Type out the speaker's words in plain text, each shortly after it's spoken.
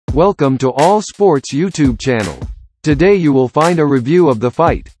Welcome to All Sports YouTube channel. Today you will find a review of the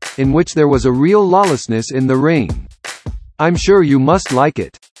fight, in which there was a real lawlessness in the ring. I'm sure you must like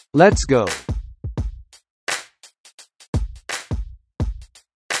it. Let's go.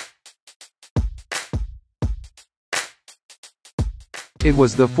 It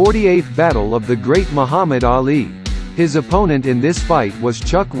was the 48th battle of the great Muhammad Ali. His opponent in this fight was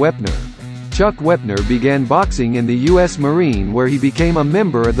Chuck Wepner. Chuck Wepner began boxing in the U.S. Marine, where he became a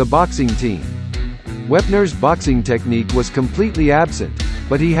member of the boxing team. Wepner's boxing technique was completely absent,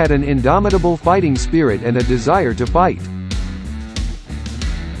 but he had an indomitable fighting spirit and a desire to fight.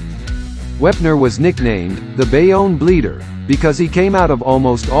 Wepner was nicknamed the Bayonne Bleeder because he came out of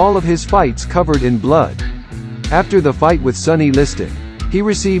almost all of his fights covered in blood. After the fight with Sonny Liston, he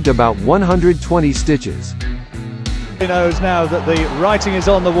received about 120 stitches. He knows now that the writing is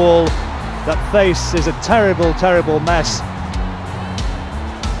on the wall. That face is a terrible, terrible mess.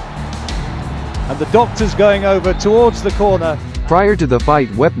 And the doctor's going over towards the corner. Prior to the fight,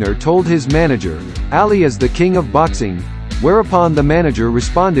 Wepner told his manager, "Ali is the king of boxing," whereupon the manager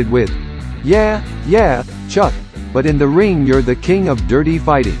responded with, Yeah, Chuck, but in the ring you're the king of dirty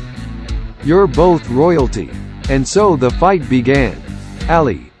fighting. You're both royalty." And so the fight began.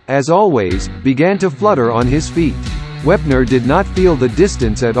 Ali, as always, began to flutter on his feet. Wepner did not feel the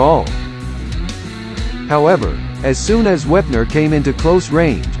distance at all. However, as soon as Wepner came into close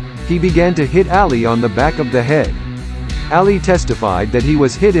range, he began to hit Ali on the back of the head. Ali testified that he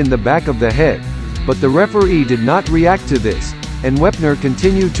was hit in the back of the head, but the referee did not react to this, and Wepner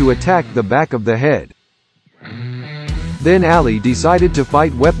continued to attack the back of the head. Then Ali decided to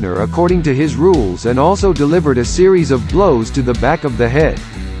fight Wepner according to his rules and also delivered a series of blows to the back of the head.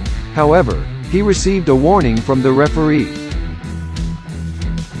 However, he received a warning from the referee.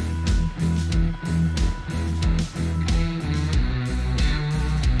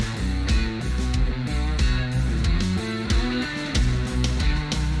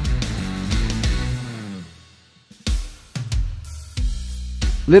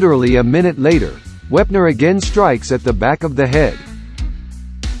 Literally a minute later, Wepner again strikes at the back of the head.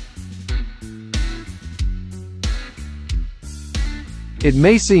 It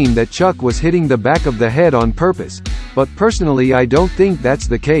may seem that Chuck was hitting the back of the head on purpose, but personally I don't think that's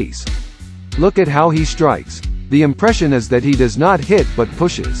the case. Look at how he strikes. The impression is that he does not hit but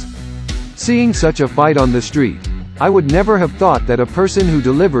pushes. Seeing such a fight on the street, I would never have thought that a person who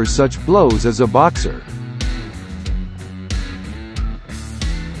delivers such blows is a boxer.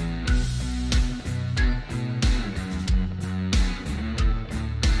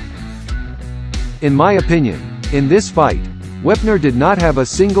 In my opinion, in this fight, Wepner did not have a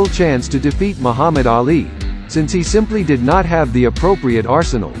single chance to defeat Muhammad Ali, since he simply did not have the appropriate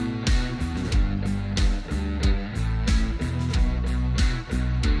arsenal.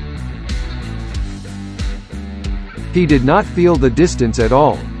 He did not feel the distance at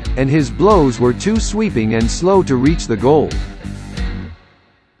all, and his blows were too sweeping and slow to reach the goal.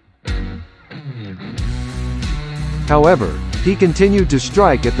 However, he continued to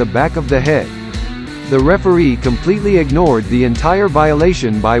strike at the back of the head. The referee completely ignored the entire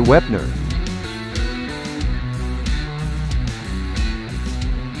violation by Wepner.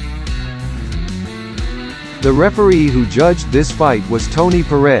 The referee who judged this fight was Tony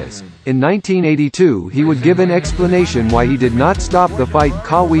Perez. In 1982 he would give an explanation why he did not stop the fight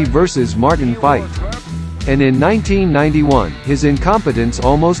Kawi vs. Martin fight. And in 1991, his incompetence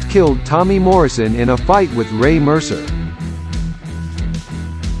almost killed Tommy Morrison in a fight with Ray Mercer.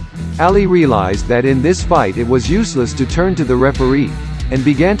 Ali realized that in this fight it was useless to turn to the referee, and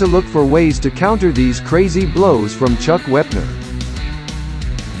began to look for ways to counter these crazy blows from Chuck Wepner.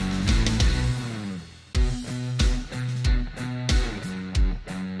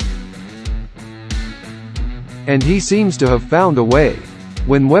 And he seems to have found a way.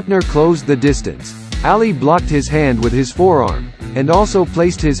 When Wepner closed the distance, Ali blocked his hand with his forearm, and also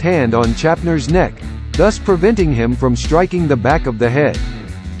placed his hand on Wepner's neck, thus preventing him from striking the back of the head.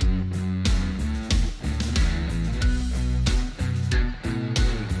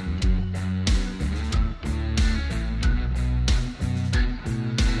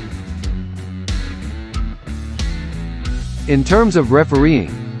 In terms of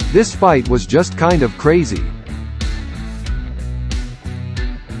refereeing, this fight was just kind of crazy.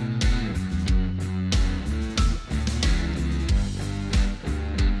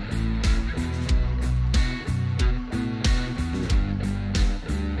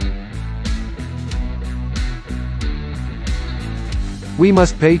 We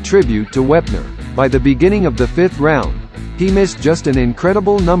must pay tribute to Wepner. By the beginning of the 5th round, he missed just an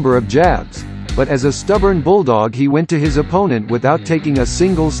incredible number of jabs, but as a stubborn bulldog he went to his opponent without taking a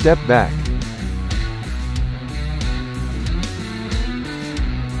single step back.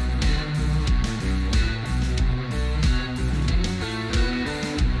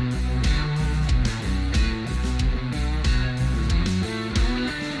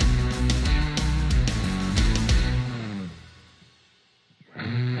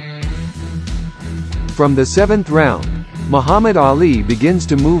 From the 7th round, Muhammad Ali begins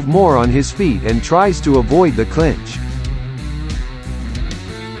to move more on his feet and tries to avoid the clinch.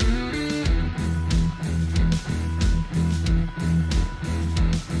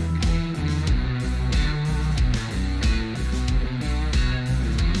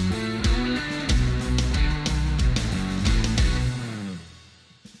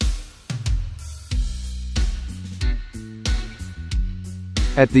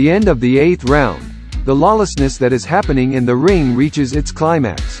 At the end of the 8th round, the lawlessness that is happening in the ring reaches its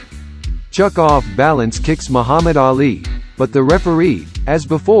climax. Chuck off balance kicks Muhammad Ali, but the referee, as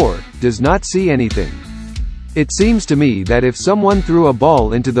before, does not see anything. It seems to me that if someone threw a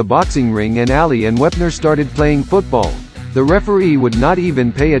ball into the boxing ring and Ali and Wepner started playing football, the referee would not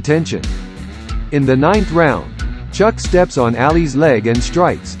even pay attention. In the 9th round, Chuck steps on Ali's leg and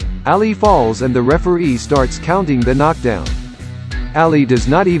strikes. Ali falls and the referee starts counting the knockdown. Ali does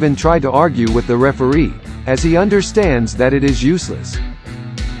not even try to argue with the referee, as he understands that it is useless.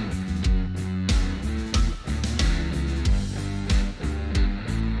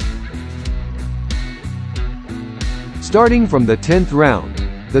 Starting from the 10th round,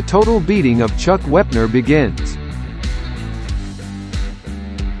 the total beating of Chuck Wepner begins.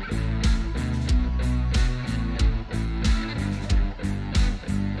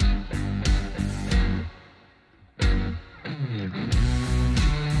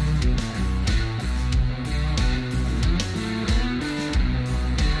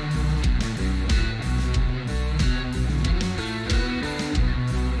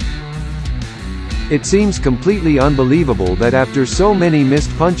 It seems completely unbelievable that after so many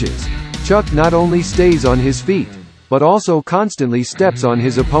missed punches, Chuck not only stays on his feet, but also constantly steps on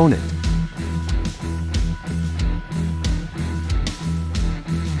his opponent.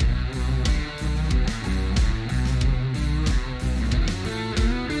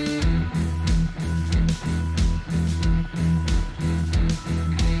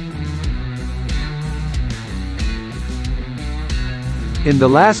 In the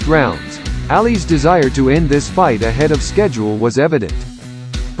last rounds, Ali's desire to end this fight ahead of schedule was evident.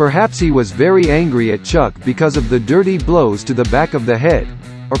 Perhaps he was very angry at Chuck because of the dirty blows to the back of the head,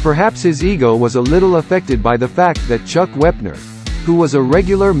 or perhaps his ego was a little affected by the fact that Chuck Wepner, who was a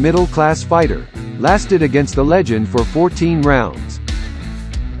regular middle-class fighter, lasted against the legend for 14 rounds.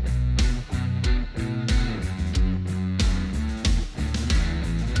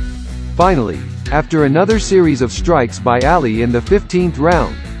 Finally, after another series of strikes by Ali in the 15th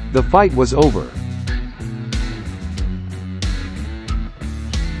round, the fight was over.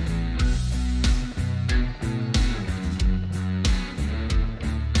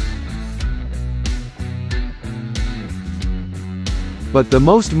 But the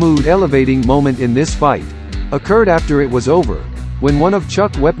most mood-elevating moment in this fight occurred after it was over, when one of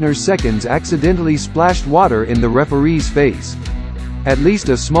Chuck Wepner's seconds accidentally splashed water in the referee's face. At least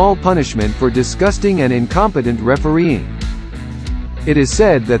a small punishment for disgusting and incompetent refereeing. It is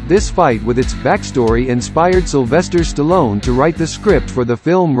said that this fight with its backstory inspired Sylvester Stallone to write the script for the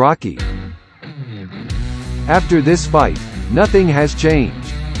film Rocky. After this fight, nothing has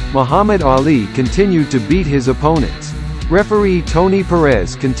changed. Muhammad Ali continued to beat his opponents. Referee Tony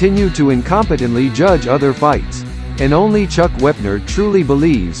Perez continued to incompetently judge other fights. And only Chuck Wepner truly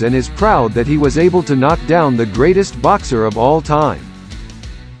believes and is proud that he was able to knock down the greatest boxer of all time.